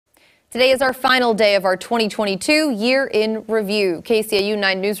Today is our final day of our 2022 Year in Review.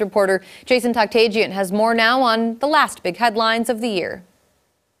 KCAU9 News reporter Jason Toktagian has more now on the last big headlines of the year.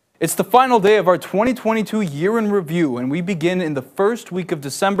 It's the final day of our 2022 Year in Review, and we begin in the first week of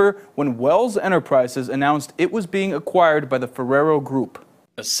December when Wells Enterprises announced it was being acquired by the Ferrero Group.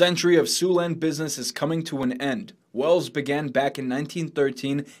 A century of Siouxland business is coming to an end. Wells began back in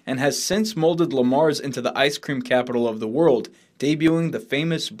 1913 and has since molded Lamar's into the ice cream capital of the world, debuting the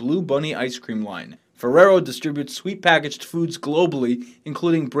famous Blue Bunny ice cream line. Ferrero distributes sweet packaged foods globally,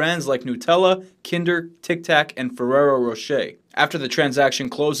 including brands like Nutella, Kinder, Tic Tac, and Ferrero Rocher. After the transaction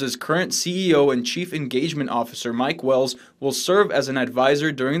closes, current CEO and Chief Engagement Officer Mike Wells will serve as an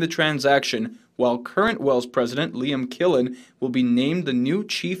advisor during the transaction, while current Wells President Liam Killen will be named the new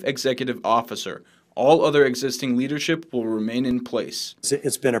Chief Executive Officer. All other existing leadership will remain in place.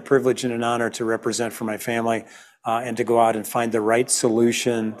 It's been a privilege and an honor to represent for my family and to go out and find the right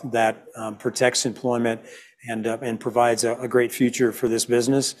solution that protects employment and provides a great future for this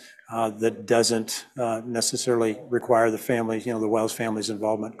business that doesn't necessarily require the family, the Wells family's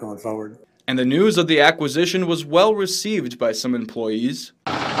involvement going forward. And the news of the acquisition was well received by some employees.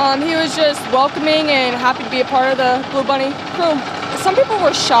 He was just welcoming and happy to be a part of the Blue Bunny crew. Some people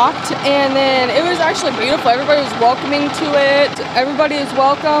were shocked, and then it was actually beautiful. Everybody was welcoming to it. Everybody is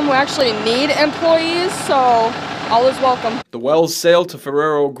welcome. We actually need employees, so all is welcome. The Wells sale to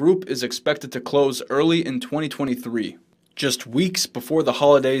Ferrero Group is expected to close early in 2023. Just weeks before the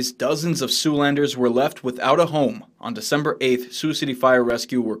holidays, dozens of Siouxlanders were left without a home. On December 8th, Sioux City Fire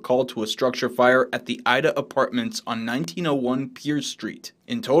Rescue were called to a structure fire at the Ida Apartments on 1901 Pierce Street.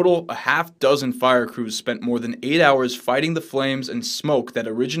 In total, a half-dozen fire crews spent more than 8 hours fighting the flames and smoke that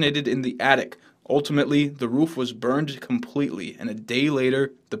originated in the attic. Ultimately, the roof was burned completely, and a day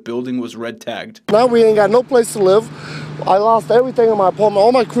later, the building was red-tagged. Now we ain't got no place to live. I lost everything in my apartment,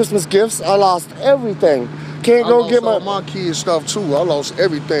 all my Christmas gifts. I lost everything. Can't go get my kids' stuff too. I lost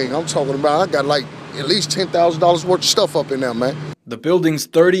everything. I'm talking about I got like at least $10,000 worth of stuff up in there, man. The building's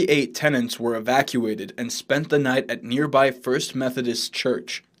 38 tenants were evacuated and spent the night at nearby First Methodist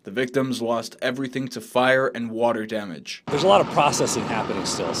Church. The victims lost everything to fire and water damage. There's a lot of processing happening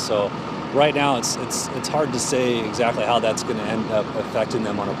still, so right now it's hard to say exactly how that's going to end up affecting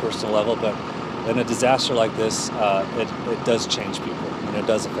them on a personal level, but in a disaster like this, it does change people and it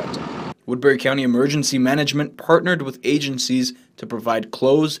does affect them. Woodbury County Emergency Management partnered with agencies to provide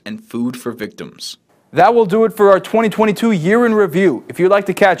clothes and food for victims. That will do it for our 2022 Year in Review. If you'd like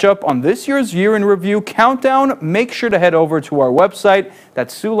to catch up on this year's Year in Review countdown, make sure to head over to our website,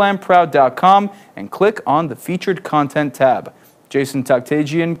 that's SiouxlandProud.com, and click on the Featured Content tab. Jason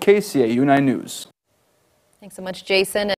Toktagian, KCAU9 News. Thanks so much, Jason.